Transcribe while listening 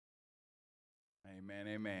Amen,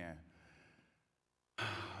 amen.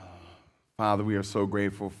 Father, we are so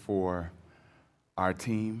grateful for our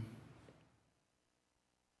team.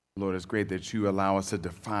 Lord, it's great that you allow us to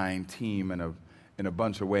define team in a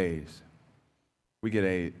bunch of ways. We get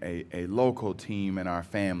a local team in our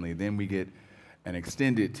family. Then we get an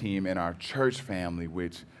extended team in our church family,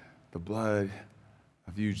 which the blood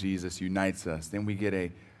of you, Jesus, unites us. Then we get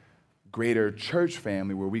a greater church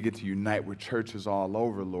family where we get to unite with churches all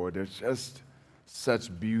over, Lord. There's just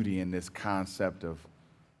such beauty in this concept of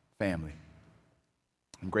family.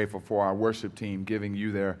 I'm grateful for our worship team giving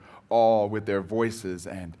you their all with their voices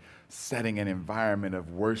and setting an environment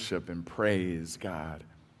of worship and praise, God.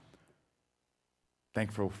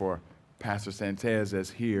 Thankful for Pastor Santez as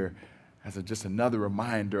here as just another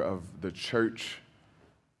reminder of the church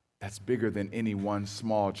that's bigger than any one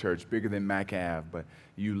small church, bigger than MacAv, but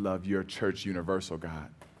you love your church universal, God.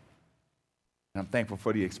 And I'm thankful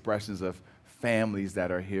for the expressions of families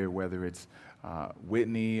that are here, whether it's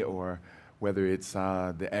Whitney or whether it's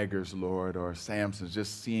the Eggers, Lord, or Samson's,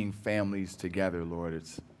 just seeing families together, Lord,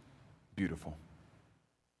 it's beautiful.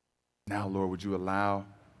 Now, Lord, would you allow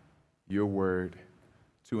your word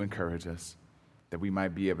to encourage us, that we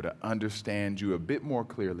might be able to understand you a bit more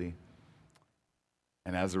clearly,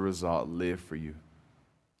 and as a result, live for you.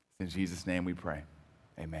 In Jesus' name we pray.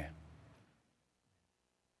 Amen.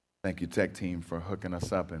 Thank you, tech team, for hooking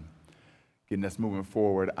us up and getting us moving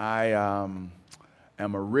forward. I am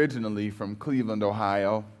originally from Cleveland,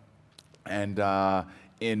 Ohio, and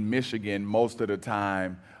in Michigan, most of the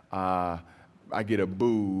time, I get a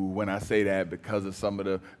boo when I say that because of some of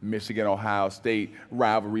the Michigan-Ohio State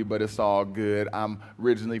rivalry, but it's all good. I'm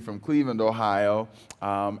originally from Cleveland, Ohio,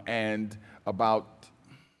 and about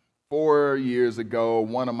 4 years ago,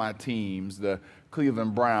 one of my teams, the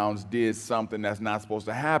Cleveland Browns, did something that's not supposed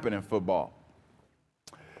to happen in football.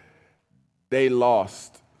 They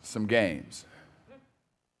lost some games.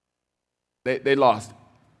 They lost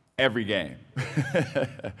every game.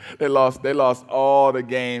 They lost all the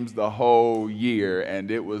games the whole year,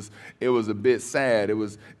 and it was a bit sad. It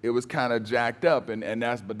was kind of jacked up, and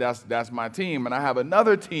that's my team. And I have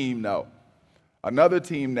another team though. Another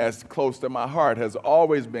team that's close to my heart, has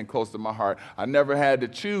always been close to my heart. I never had to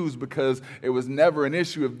choose because it was never an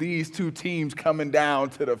issue of these two teams coming down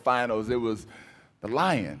to the finals. It was the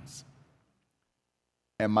Lions.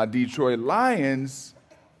 And my Detroit Lions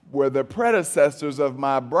were the predecessors of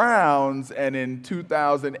my Browns, and in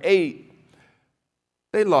 2008,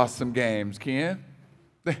 they lost some games, Ken.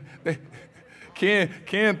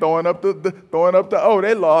 Ken throwing up the O.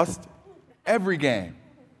 They lost every game.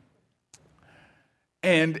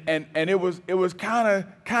 And it was kind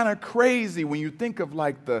of crazy when you think of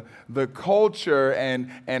like the culture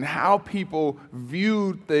and how people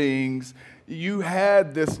viewed things. You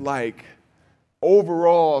had this like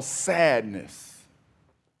overall sadness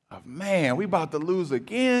of, man, we about to lose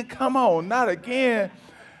again. Come on, not again.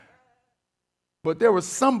 But there was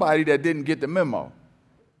somebody that didn't get the memo.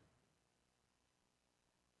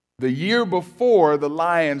 The year before, the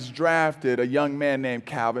Lions drafted a young man named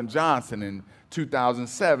Calvin Johnson in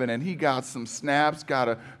 2007, and he got some snaps, got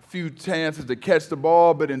a few chances to catch the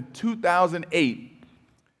ball, but in 2008,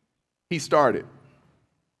 he started.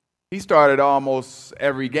 He started almost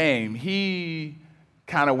every game. He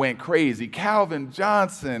kind of went crazy. Calvin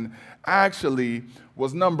Johnson actually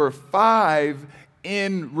was number 5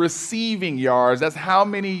 in receiving yards. That's how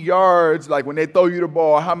many yards, like when they throw you the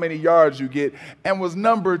ball, how many yards you get, and was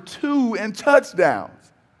number 2 in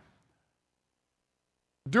touchdowns.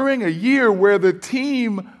 During a year where the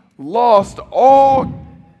team lost all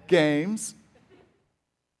games,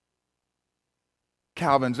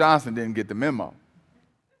 Calvin Johnson didn't get the memo.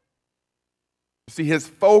 See, his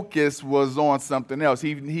focus was on something else.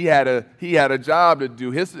 He had a job to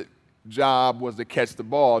do. His job was to catch the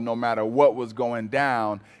ball no matter what was going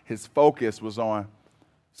down. His focus was on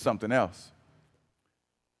something else.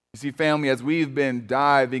 You see, family, as we've been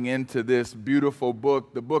diving into this beautiful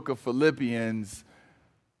book, the book of Philippians,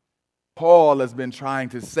 Paul has been trying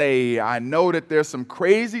to say, I know that there's some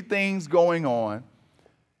crazy things going on.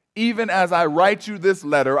 Even as I write you this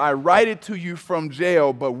letter, I write it to you from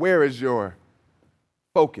jail, but where is your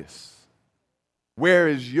focus? Where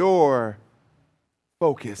is your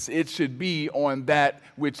focus? It should be on that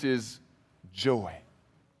which is joy.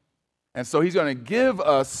 And so he's going to give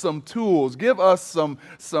us some tools, give us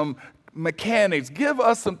some mechanics, give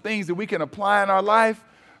us some things that we can apply in our life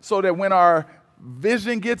so that when our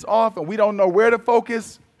vision gets off and we don't know where to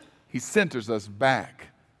focus, he centers us back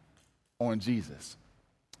on Jesus.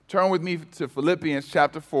 Turn with me to Philippians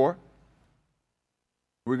chapter 4.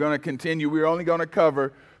 We're going to continue. We're only going to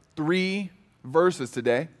cover 3 verses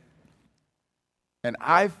today. And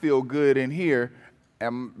I feel good in here,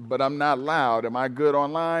 but I'm not loud. Am I good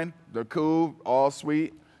online? They're cool, all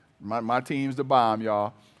sweet. My team's the bomb,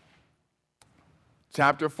 y'all.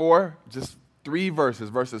 Chapter 4, just 3 verses,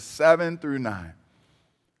 verses 7 through 9.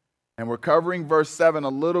 And we're covering verse 7 a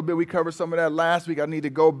little bit. We covered some of that last week. I need to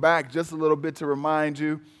go back just a little bit to remind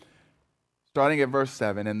you. Starting at verse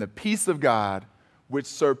 7, and the peace of God, which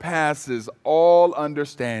surpasses all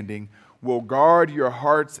understanding, will guard your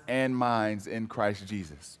hearts and minds in Christ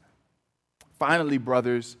Jesus. Finally,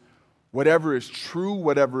 brothers, whatever is true,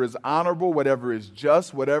 whatever is honorable, whatever is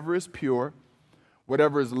just, whatever is pure,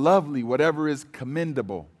 whatever is lovely, whatever is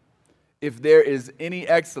commendable, if there is any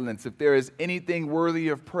excellence, if there is anything worthy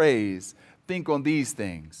of praise, think on these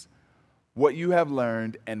things. What you have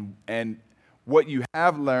learned and what you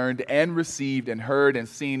have learned and received and heard and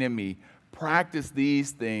seen in me, practice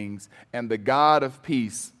these things, and the God of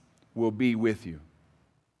peace will be with you.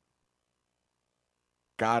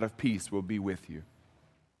 God of peace will be with you.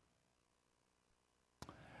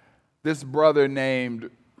 This brother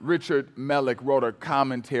named Richard Mellick wrote a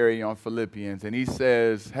commentary on Philippians, and he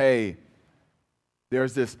says, hey,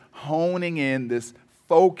 there's this honing in, this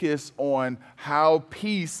focus on how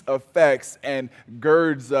peace affects and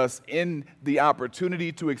girds us in the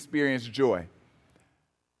opportunity to experience joy.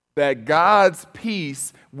 That God's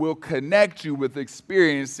peace will connect you with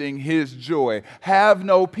experiencing His joy. Have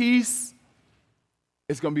no peace,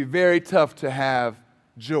 it's going to be very tough to have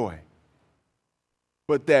joy.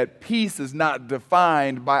 But that peace is not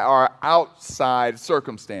defined by our outside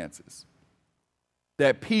circumstances.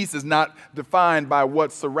 That peace is not defined by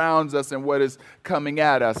what surrounds us and what is coming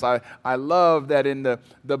at us. I love that in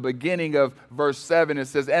the beginning of verse 7 it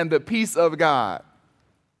says, and the peace of God,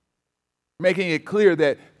 making it clear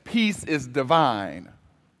that peace is divine.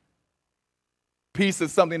 Peace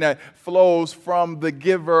is something that flows from the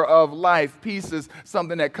giver of life. Peace is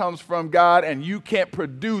something that comes from God, and you can't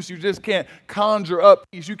produce, you just can't conjure up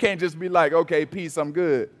peace. You can't just be like, okay, peace, I'm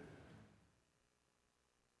good.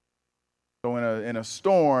 So in a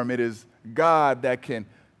storm, it is God that can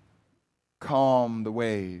calm the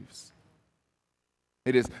waves.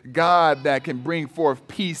 It is God that can bring forth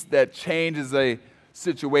peace that changes a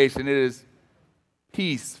situation. It is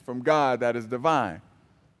peace from God that is divine.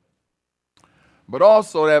 But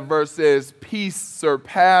also that verse says peace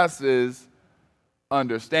surpasses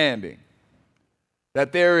understanding.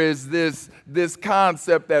 That there is this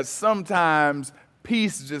concept that sometimes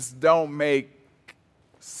peace just don't make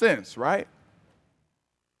sense, right?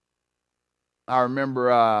 I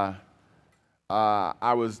remember I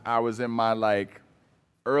was in my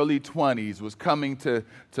early 20s, was coming to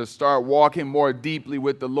start walking more deeply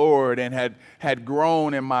with the Lord, and had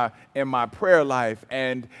grown in my prayer life,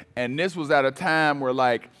 and this was at a time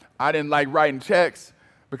where I didn't like writing checks,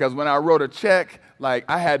 because when I wrote a check,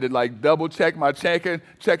 I had to double check my checking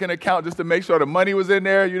account just to make sure the money was in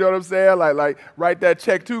there. You know what I'm saying? Like write that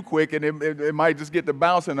check too quick and it might just get the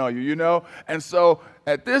bouncing on you, you know? And so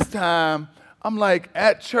at this time, I'm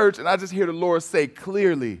at church, and I just hear the Lord say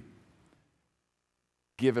clearly,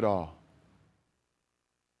 give it all.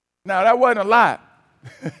 Now that wasn't a lot.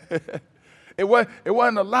 It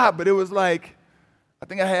wasn't a lot, but it was I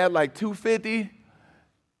think I had $250,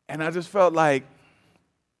 and I just felt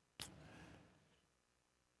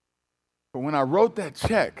but when I wrote that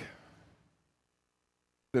check,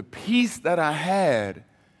 the peace that I had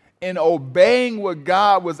in obeying what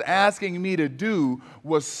God was asking me to do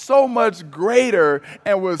was so much greater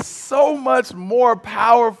and was so much more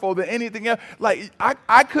powerful than anything else.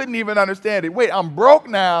 I couldn't even understand it. Wait, I'm broke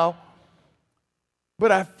now,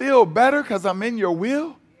 but I feel better because I'm in your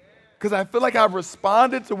will? Because I feel like I've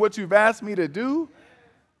responded to what you've asked me to do?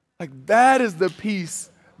 That is the peace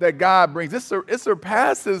that God brings. It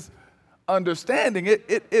surpasses understanding.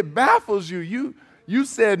 It baffles you. You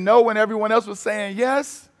said no when everyone else was saying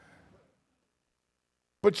yes,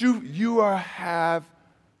 but you have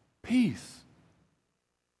peace.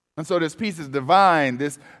 And so this peace is divine.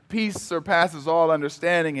 This peace surpasses all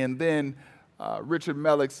understanding. And then Richard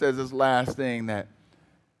Mellick says this last thing,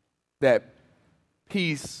 that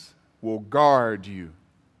peace will guard you.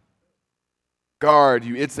 Guard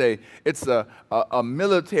you. It's a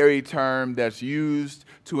military term that's used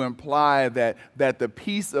to imply that the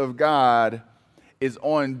peace of God is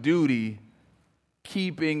on duty,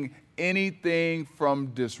 keeping anything from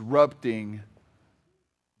disrupting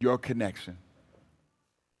your connection.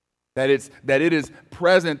 That it is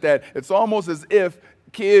present, that it's almost as if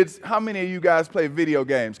kids, how many of you guys play video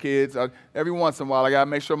games, kids? Every once in a while, I got to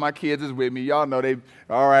make sure my kids is with me. Y'all know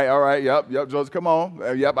all right, yep, Joseph, come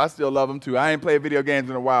on. Yep, I still love them too. I ain't played video games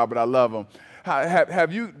in a while, but I love them.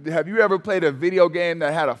 Have you ever played a video game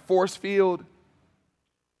that had a force field?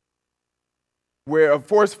 Where a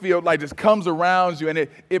force field like just comes around you and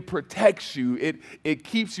it protects you. It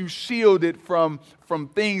keeps you shielded from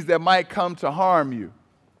things that might come to harm you.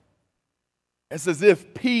 It's as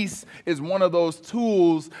if peace is one of those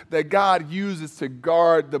tools that God uses to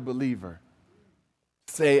guard the believer.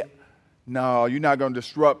 Say, no, you're not going to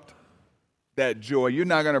disrupt that joy. You're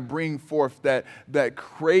not going to bring forth that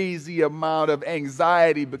crazy amount of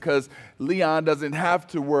anxiety because Leon doesn't have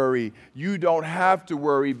to worry. You don't have to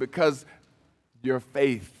worry because your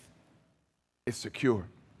faith is secure.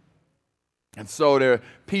 And so their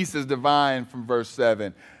peace is divine from verse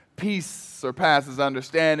 7. Peace surpasses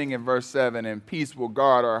understanding in verse 7, and peace will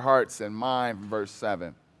guard our hearts and mind from verse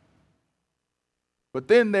 7. But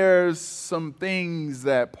then there's some things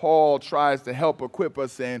that Paul tries to help equip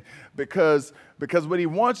us in because what he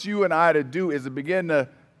wants you and I to do is to begin to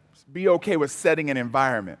be okay with setting an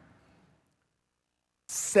environment.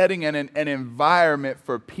 Setting an environment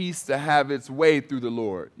for peace to have its way through the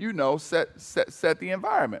Lord. You know, set the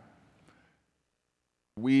environment.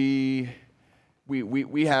 We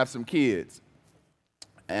have some kids.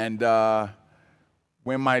 And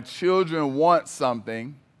when my children want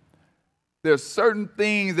something, there's certain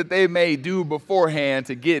things that they may do beforehand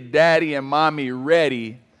to get daddy and mommy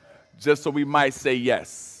ready just so we might say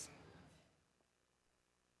yes.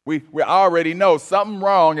 We already know something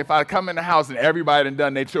wrong if I come in the house and everybody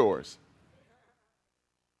done their chores.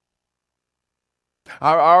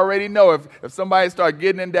 I already know if somebody start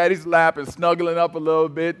getting in daddy's lap and snuggling up a little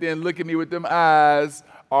bit, then look at me with them eyes,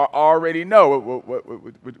 I already know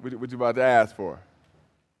what you about to ask for.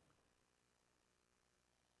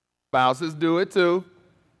 Spouses do it too.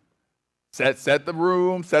 Set the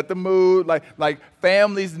room, set the mood. Like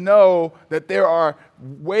families know that there are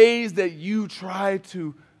ways that you try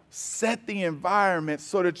to set the environment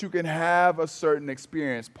so that you can have a certain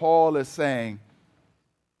experience. Paul is saying,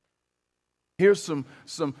 here's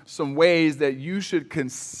some ways that you should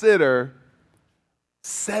consider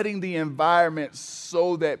setting the environment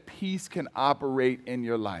so that peace can operate in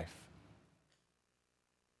your life.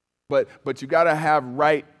 But you got to have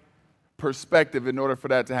right perspective in order for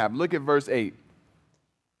that to happen. Look at verse 8.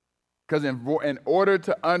 Because in order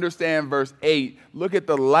to understand verse 8, look at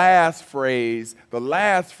the last phrase. The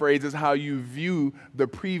last phrase is how you view the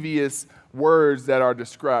previous words that are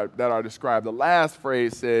described. The last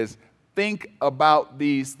phrase says, think about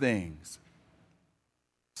these things.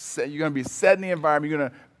 You're going to be setting the environment. You're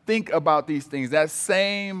going to think about these things. That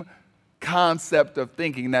same concept of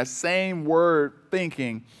thinking, that same word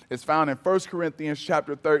thinking is found in 1 Corinthians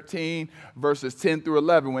chapter 13, verses 10 through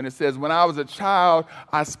 11, when it says, when I was a child,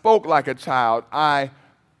 I spoke like a child. I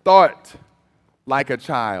thought like a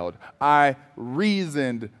child. I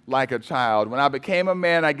reasoned like a child. When I became a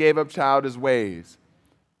man, I gave up childish ways.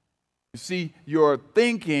 You see, your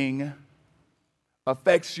thinking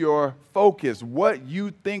affects your focus. What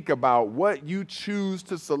you think about, what you choose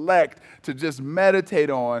to select to just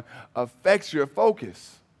meditate on affects your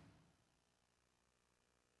focus.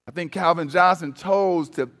 I think Calvin Johnson chose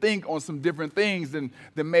to think on some different things than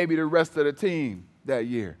maybe the rest of the team that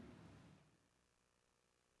year.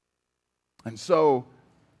 And so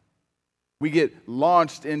we get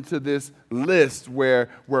launched into this list where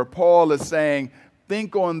Paul is saying,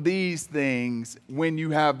 think on these things when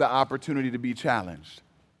you have the opportunity to be challenged.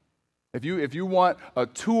 If you want a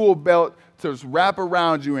tool belt to wrap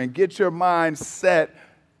around you and get your mind set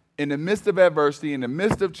in the midst of adversity, in the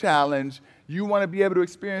midst of challenge, you want to be able to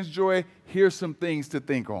experience joy, here's some things to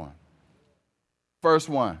think on. First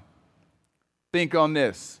one, think on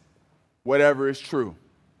this, whatever is true.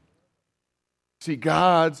 See,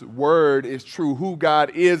 God's word is true. Who God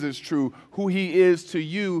is true. Who he is to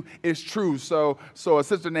you is true. So a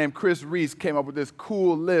sister named Chris Reese came up with this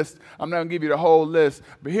cool list. I'm not going to give you the whole list,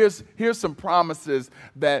 but here's some promises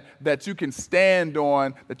that you can stand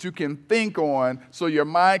on, that you can think on, so your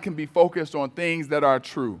mind can be focused on things that are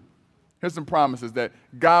true. Here's some promises that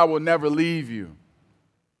God will never leave you.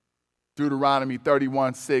 Deuteronomy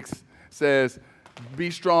 31:6 says,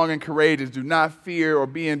 be strong and courageous. Do not fear or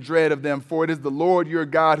be in dread of them, for it is the Lord your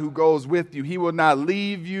God who goes with you. He will not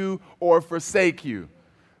leave you or forsake you.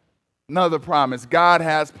 Another promise, God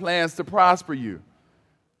has plans to prosper you.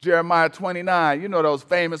 Jeremiah 29, you know those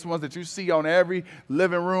famous ones that you see on every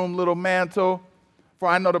living room little mantle. For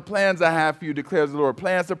I know the plans I have for you, declares the Lord.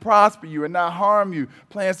 Plans to prosper you and not harm you.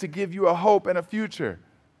 Plans to give you a hope and a future.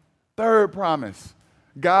 Third promise,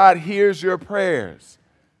 God hears your prayers.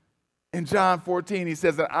 In John 14, he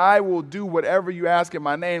says that I will do whatever you ask in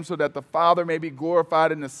my name so that the Father may be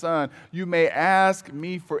glorified in the Son. You may ask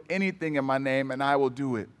me for anything in my name, and I will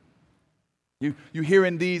do it. You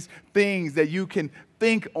hearing these things that you can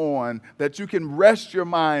think on, that you can rest your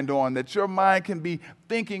mind on, that your mind can be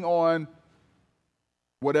thinking on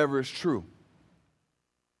whatever is true.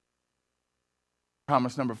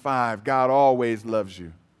 Promise number 5, God always loves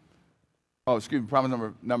you. Oh, excuse me,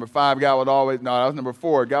 promise number 5, God would always, no, that was number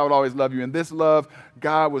 4, God would always love you. And this love,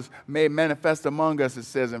 God was made manifest among us, it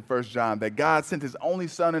says in 1 John, that God sent his only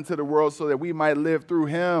Son into the world so that we might live through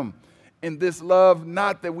him. In this love,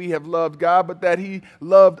 not that we have loved God, but that he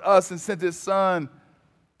loved us and sent his Son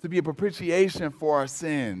to be a propitiation for our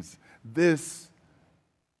sins. This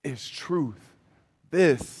is truth.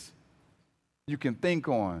 This you can think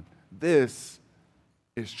on. This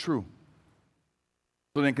is true.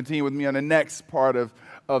 So then continue with me on the next part of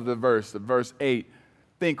the verse 8.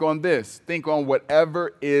 Think on this. Think on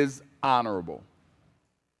whatever is honorable.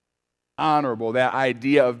 Honorable, that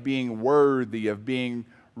idea of being worthy, of being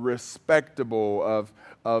respectable,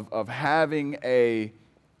 of having a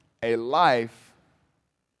life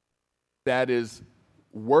that is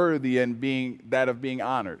worthy and being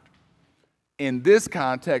honored. In this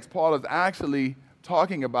context, Paul is actually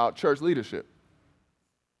talking about church leadership.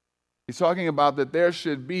 He's talking about that there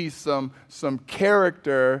should be some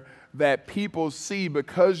character that people see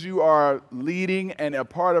because you are leading and a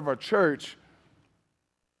part of a church,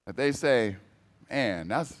 that they say, man,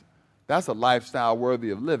 that's a lifestyle worthy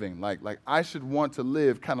of living. Like I should want to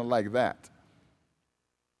live kind of like that.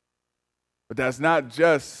 But that's not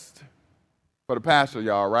just for the pastor,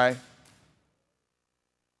 y'all, right?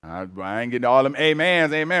 I ain't getting all them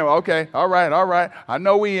amens, amen. Well, okay, all right. I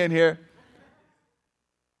know we in here.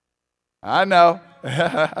 I know.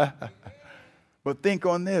 But think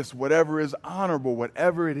on this, whatever is honorable,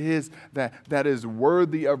 whatever it is that is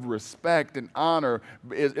worthy of respect and honor,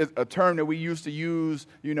 is a term that we used to use,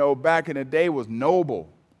 back in the day was noble.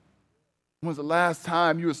 When was the last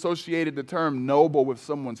time you associated the term noble with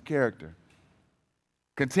someone's character?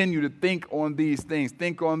 Continue to think on these things.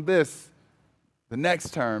 Think on this, the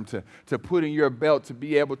next term, to put in your belt to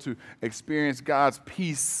be able to experience God's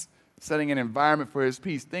peace, setting an environment for his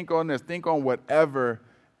peace. Think on this. Think on whatever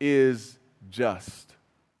is just.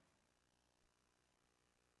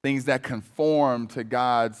 Things that conform to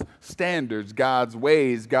God's standards, God's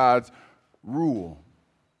ways, God's rule.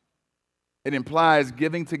 It implies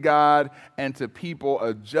giving to God and to people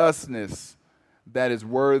a justness that is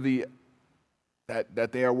worthy,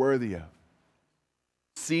 that they are worthy of.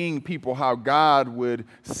 Seeing people how God would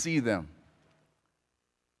see them.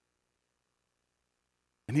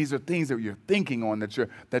 And these are things that you're thinking on,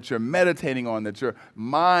 that you're meditating on, that your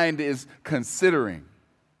mind is considering.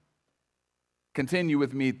 Continue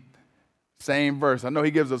with me, same verse. I know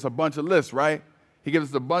he gives us a bunch of lists, right? He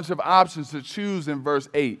gives us a bunch of options to choose in verse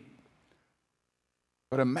 8.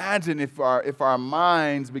 But imagine if our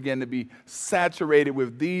minds begin to be saturated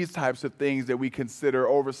with these types of things that we consider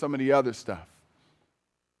over some of the other stuff.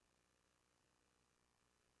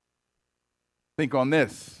 Think on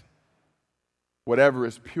this. Whatever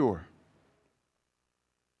is pure,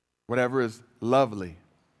 whatever is lovely,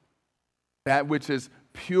 that which is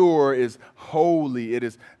pure is holy, it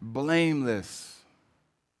is blameless.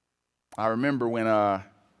 I remember when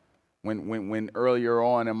earlier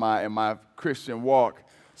on in my Christian walk,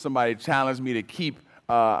 somebody challenged me to keep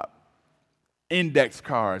index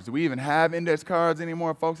cards. Do we even have index cards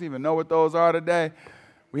anymore? Folks even know what those are today?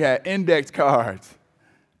 We had index cards.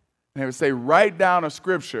 And they would say, write down a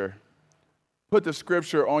scripture. Put the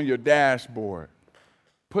scripture on your dashboard.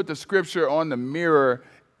 Put the scripture on the mirror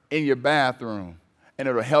in your bathroom, and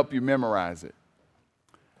it'll help you memorize it.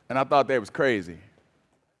 And I thought that was crazy.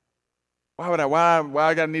 Why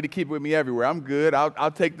I gotta need to keep it with me everywhere? I'm good. I'll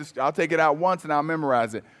take it out once and I'll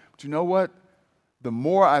memorize it. But you know what? The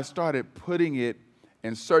more I started putting it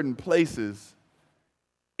in certain places,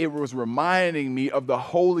 it was reminding me of the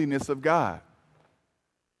holiness of God.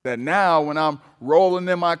 That now when I'm rolling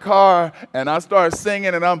in my car and I start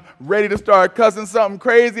singing and I'm ready to start cussing something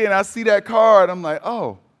crazy and I see that card, I'm like,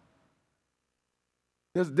 oh,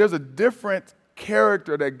 there's a different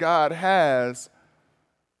character that God has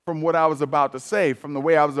from what I was about to say, from the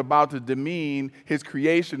way I was about to demean his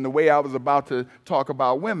creation, the way I was about to talk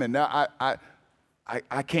about women. Now,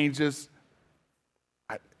 I can't just...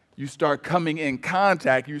 You start coming in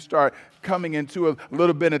contact, you start coming into a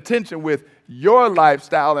little bit of tension with your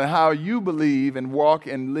lifestyle and how you believe and walk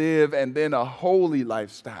and live, and then a holy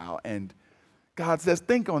lifestyle. And God says,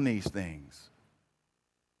 think on these things.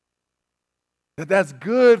 That's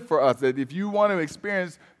good for us. That if you want to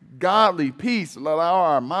experience godly peace, allow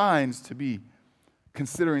our minds to be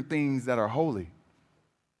considering things that are holy.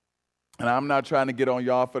 And I'm not trying to get on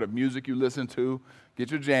y'all for the music you listen to.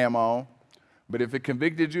 Get your jam on. But if it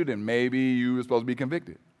convicted you, then maybe you were supposed to be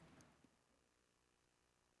convicted.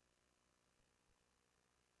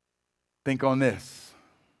 Think on this.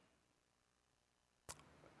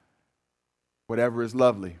 Whatever is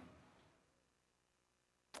lovely.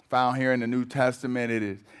 Found here in the New Testament,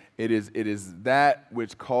 it is that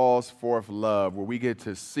which calls forth love, where we get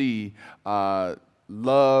to see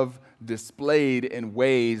love displayed in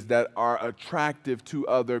ways that are attractive to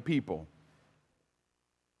other people.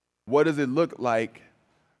 What does it look like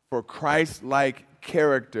for Christ-like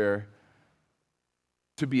character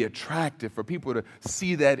to be attractive, for people to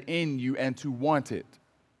see that in you and to want it?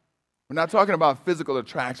 We're not talking about physical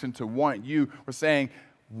attraction to want you. We're saying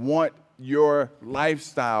want your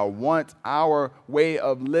lifestyle, want our way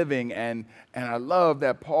of living. And I love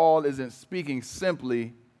that Paul isn't speaking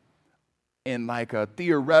simply in like a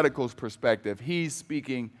theoretical perspective. He's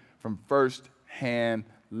speaking from first-hand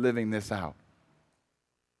living this out.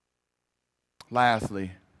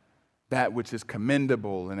 Lastly, that which is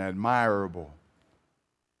commendable and admirable.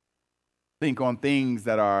 Think on things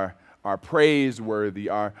that are praiseworthy,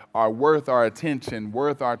 are worth our attention,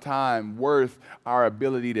 worth our time, worth our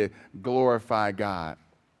ability to glorify God.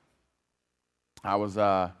 I was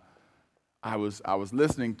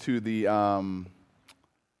listening to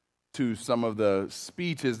to some of the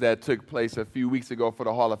speeches that took place a few weeks ago for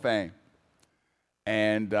the Hall of Fame.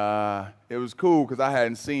 And it was cool because I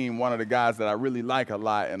hadn't seen one of the guys that I really like a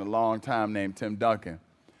lot in a long time named Tim Duncan.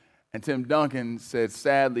 And Tim Duncan said,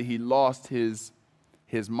 sadly, he lost his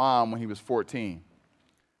mom when he was 14.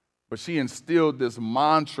 But she instilled this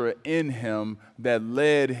mantra in him that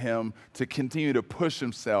led him to continue to push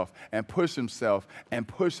himself and push himself and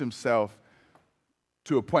push himself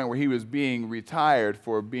to a point where he was being retired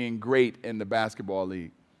for being great in the basketball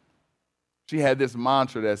league. She had this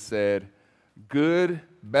mantra that said, good,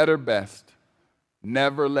 better, best,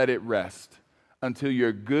 never let it rest until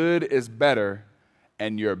your good is better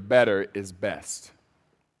and your better is best.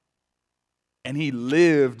 And he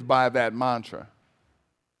lived by that mantra.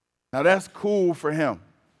 Now that's cool for him.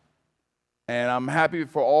 And I'm happy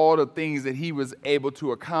for all the things that he was able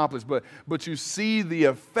to accomplish. But you see the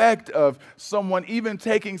effect of someone even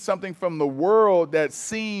taking something from the world that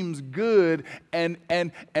seems good and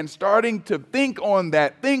starting to think on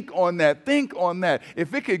that.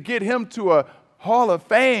 If it could get him to a Hall of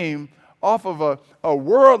Fame off of a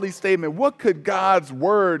worldly statement, what could God's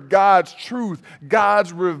word, God's truth,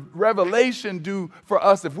 God's revelation do for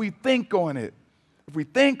us if we think on it? If we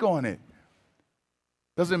think on it.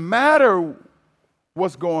 Doesn't matter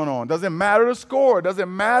what's going on. Doesn't matter the score.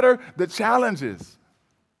 Doesn't matter the challenges.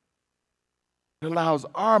 It allows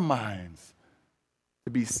our minds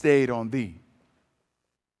to be stayed on thee.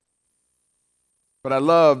 But I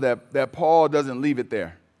love that Paul doesn't leave it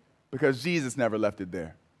there, because Jesus never left it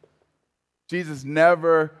there. Jesus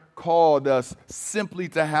never called us simply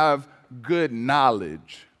to have good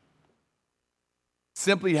knowledge.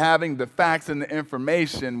 Simply having the facts and the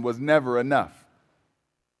information was never enough.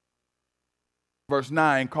 Verse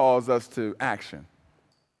 9 calls us to action.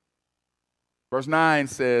 Verse 9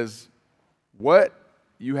 says, what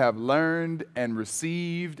you have learned and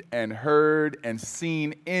received and heard and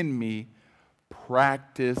seen in me,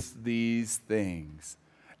 practice these things,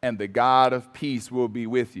 and the God of peace will be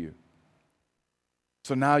with you.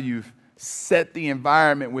 So now you've set the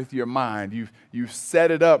environment with your mind. You've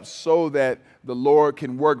set it up so that the Lord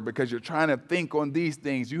can work, because you're trying to think on these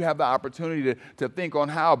things. You have the opportunity to think on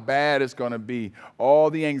how bad it's going to be,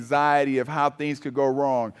 all the anxiety of how things could go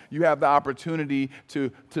wrong. You have the opportunity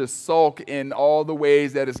to sulk in all the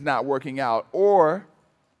ways that it's not working out. Or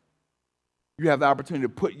you have the opportunity to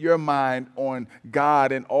put your mind on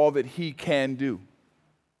God and all that He can do.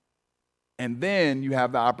 And then you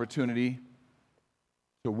have the opportunity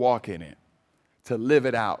to walk in it, to live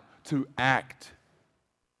it out, to act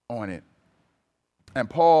on it. And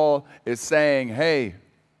Paul is saying, hey,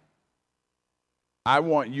 I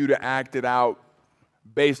want you to act it out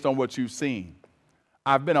based on what you've seen.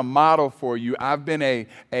 I've been a model for you. I've been a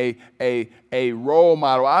role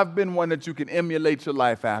model. I've been one that you can emulate your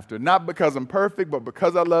life after. Not because I'm perfect, but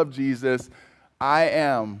because I love Jesus, I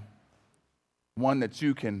am one that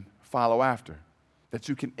you can follow after, that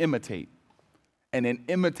you can imitate. And in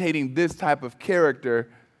imitating this type of character,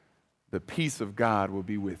 the peace of God will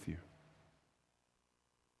be with you.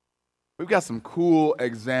 We've got some cool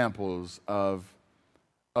examples of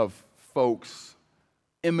folks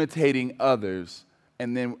imitating others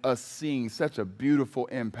and then us seeing such a beautiful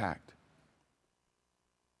impact.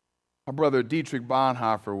 Our brother Dietrich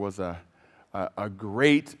Bonhoeffer was a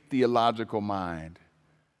great theological mind,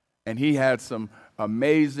 and he had some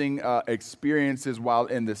amazing experiences while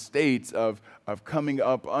in the States of coming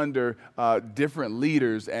up under different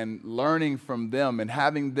leaders and learning from them and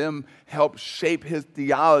having them help shape his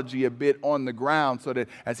theology a bit on the ground, so that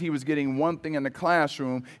as he was getting one thing in the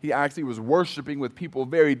classroom, he actually was worshiping with people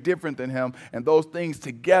very different than him, and those things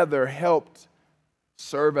together helped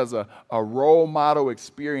serve as a role model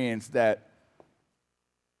experience that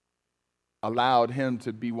allowed him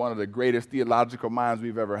to be one of the greatest theological minds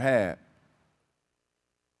we've ever had.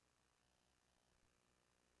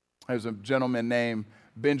 There's a gentleman named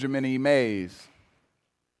Benjamin E. Mays.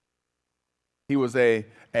 He was a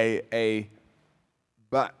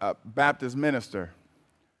Baptist minister.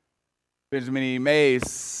 Benjamin E. Mays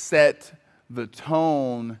set the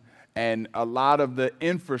tone and a lot of the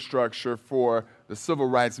infrastructure for the civil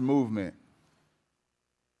rights movement.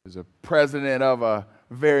 He was a president of a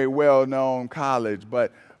very well-known college,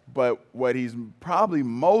 but what he's probably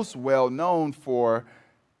most well-known for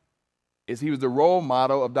is he was the role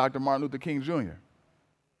model of Dr. Martin Luther King Jr.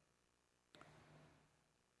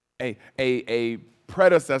 A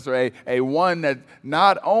predecessor, a one that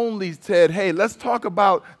not only said, hey, let's talk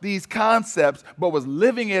about these concepts, but was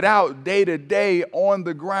living it out day to day on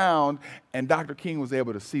the ground, and Dr. King was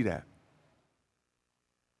able to see that.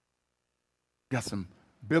 Got some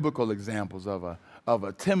biblical examples of a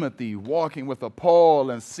Timothy walking with a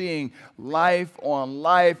Paul and seeing life on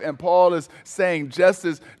life. And Paul is saying, just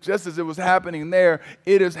as it was happening there,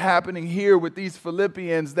 it is happening here with these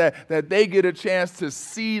Philippians, that they get a chance to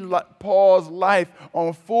see Paul's life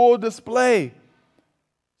on full display.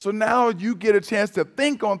 So now you get a chance to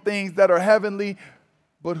think on things that are heavenly,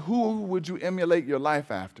 but who would you emulate your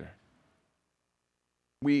life after?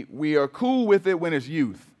 We are cool with it when it's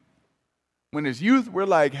youth. When it's youth, we're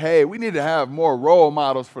like, hey, we need to have more role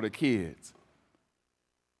models for the kids.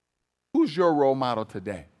 Who's your role model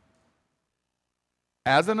today?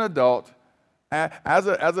 As an adult,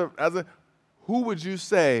 who would you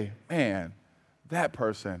say, man, that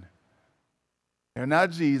person, they're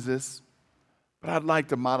not Jesus, but I'd like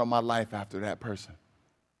to model my life after that person.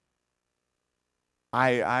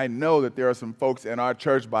 I know that there are some folks in our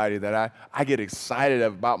church body that I get excited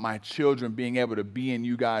about my children being able to be in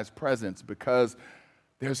you guys' presence, because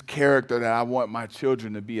there's character that I want my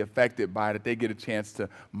children to be affected by, that they get a chance to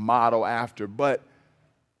model after. But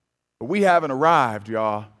we haven't arrived,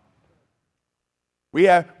 y'all. We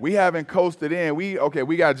haven't coasted in. We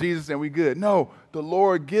got Jesus and we good. No, the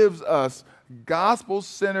Lord gives us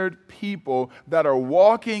gospel-centered people that are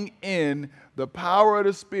walking in the power of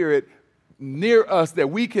the Spirit near us, that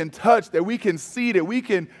we can touch, that we can see, that we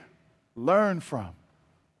can learn from.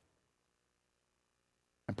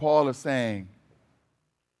 And Paul is saying,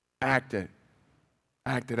 act it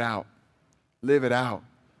out, live it out.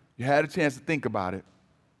 You had a chance to think about it.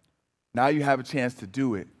 Now you have a chance to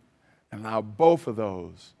do it, and allow both of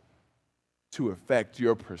those to affect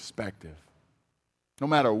your perspective. No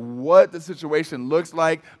matter what the situation looks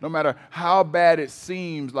like, no matter how bad it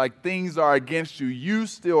seems like things are against you, we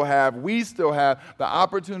still have the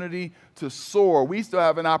opportunity to soar. We still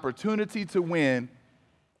have an opportunity to win,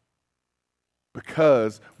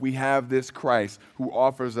 because we have this Christ who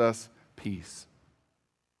offers us peace.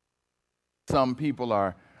 Some people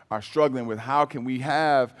are struggling with, how can we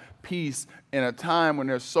have peace in a time when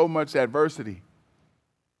there's so much adversity?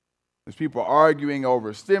 There's people arguing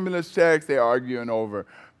over stimulus checks. They're arguing over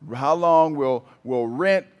how long will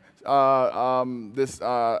rent this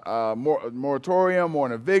moratorium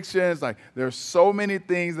on evictions. Like, there's so many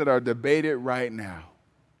things that are debated right now.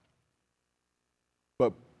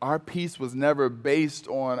 But our peace was never based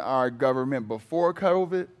on our government before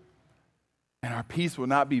COVID, and our peace will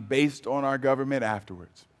not be based on our government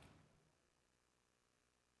afterwards.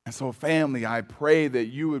 And so, family, I pray that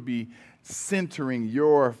you would be centering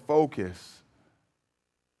your focus,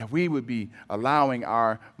 that we would be allowing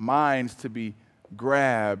our minds to be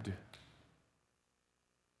grabbed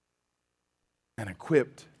and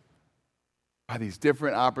equipped by these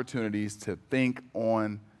different opportunities to think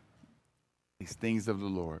on these things of the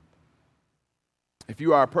Lord. If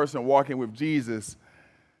you are a person walking with Jesus,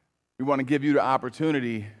 we want to give you the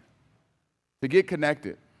opportunity to get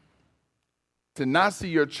connected, to not see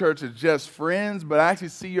your church as just friends, but actually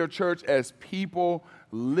see your church as people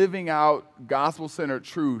living out gospel-centered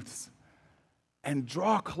truths, and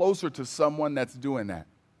draw closer to someone that's doing that.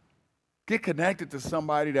 Get connected to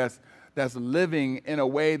somebody that's living in a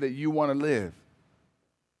way that you want to live.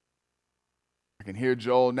 I can hear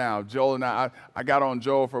Joel now. Joel and I got on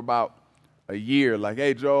Joel for about a year. Like,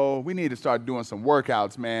 hey, Joel, we need to start doing some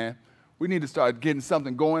workouts, man. We need to start getting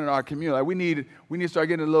something going in our community. Like, we need to start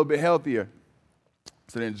getting a little bit healthier.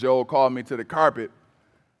 So then Joel called me to the carpet.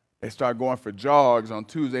 They started going for jogs on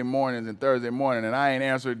Tuesday mornings and Thursday morning, and I ain't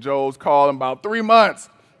answered Joel's call in about 3 months.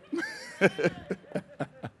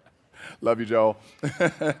 Love you, Joel.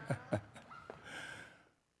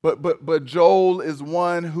 But Joel is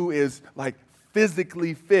one who is like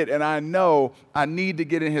physically fit, and I know I need to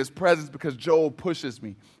get in his presence because Joel pushes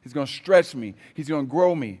me. He's going to stretch me. He's going to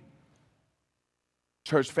grow me.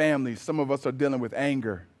 Church family, some of us are dealing with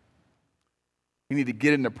anger. We need to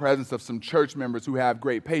get in the presence of some church members who have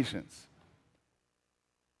great patience.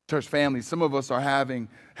 Church family, some of us are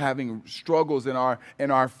having struggles in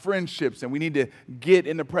our friendships, and we need to get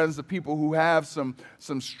in the presence of people who have some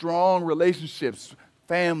strong relationships.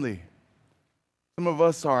 Family, some of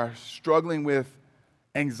us are struggling with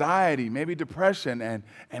anxiety, maybe depression,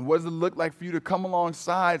 and what does it look like for you to come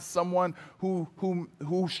alongside someone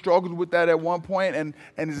who struggled with that at one point and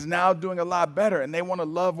is now doing a lot better, and they want to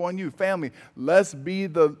love on you. Family, let's be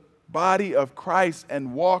the body of Christ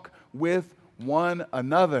and walk with one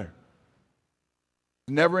another.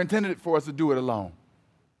 Never intended for us to do it alone.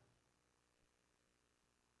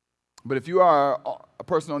 But if you are a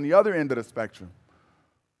person on the other end of the spectrum,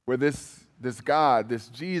 where this God, this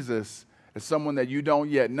Jesus, is someone that you don't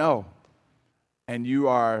yet know, and you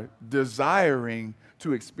are desiring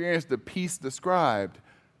to experience the peace described,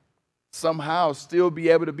 somehow still be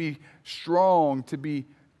able to be strong, to be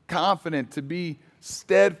confident, to be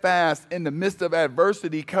steadfast in the midst of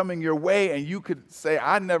adversity coming your way, and you could say,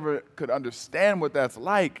 I never could understand what that's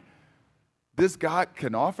like. This God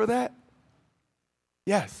can offer that?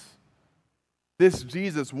 Yes. This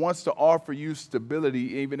Jesus wants to offer you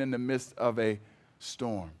stability even in the midst of a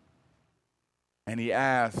storm. And he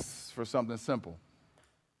asks for something simple,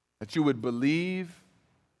 that you would believe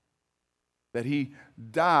that he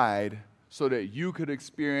died so that you could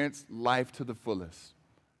experience life to the fullest.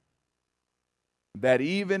 That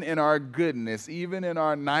even in our goodness, even in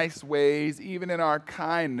our nice ways, even in our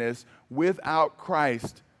kindness, without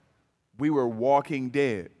Christ, we were walking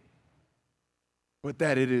dead. But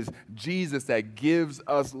that it is Jesus that gives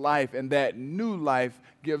us life, and that new life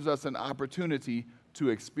gives us an opportunity to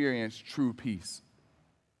experience true peace.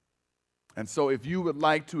 And so if you would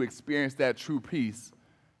like to experience that true peace,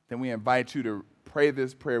 then we invite you to pray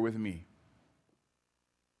this prayer with me.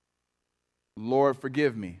 Lord,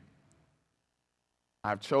 forgive me.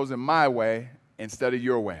 I've chosen my way instead of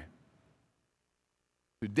your way.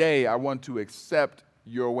 Today, I want to accept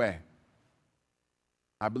your way.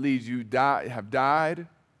 I believe you have died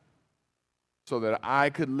so that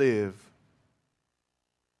I could live,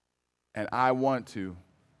 and I want to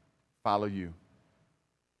follow you.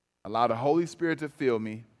 Allow the Holy Spirit to fill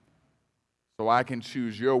me so I can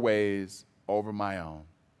choose your ways over my own.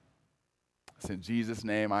 It's in Jesus'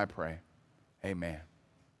 name I pray. Amen.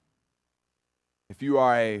 If you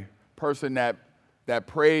are a person that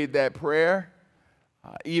prayed that prayer,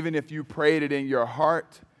 even if you prayed it in your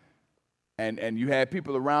heart, and you had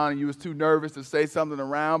people around and you was too nervous to say something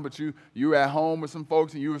around, but you were at home with some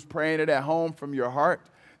folks and you was praying it at home from your heart,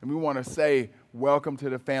 and we want to say, welcome to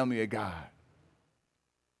the family of God.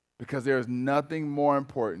 Because there is nothing more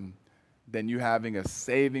important than you having a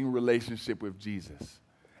saving relationship with Jesus.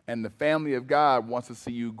 And the family of God wants to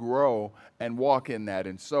see you grow and walk in that.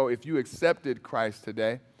 And so if you accepted Christ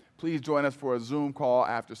today, please join us for a Zoom call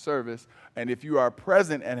after service. And if you are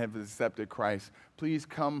present and have accepted Christ, please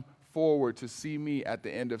come forward to see me at the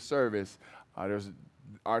end of service.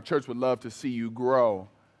 Our church would love to see you grow.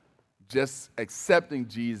 Just accepting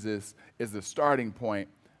Jesus is the starting point.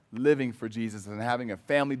 Living for Jesus and having a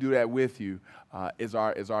family do that with you is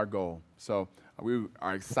our goal. So we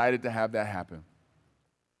are excited to have that happen.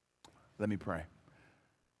 Let me pray.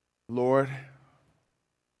 Lord,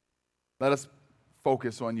 let us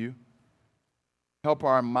focus on you. Help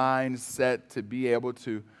our mindset to be able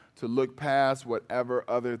to look past whatever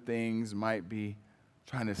other things might be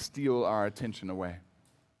trying to steal our attention away.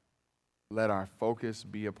 Let our focus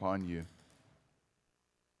be upon you.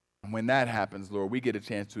 And when that happens, Lord, we get a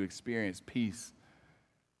chance to experience peace.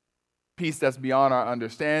 Peace that's beyond our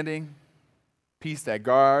understanding. Peace that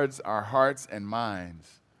guards our hearts and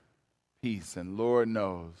minds. Peace. And Lord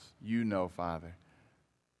knows, you know, Father,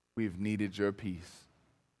 we've needed your peace.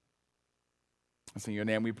 It's in your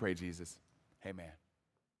name we pray, Jesus. Amen.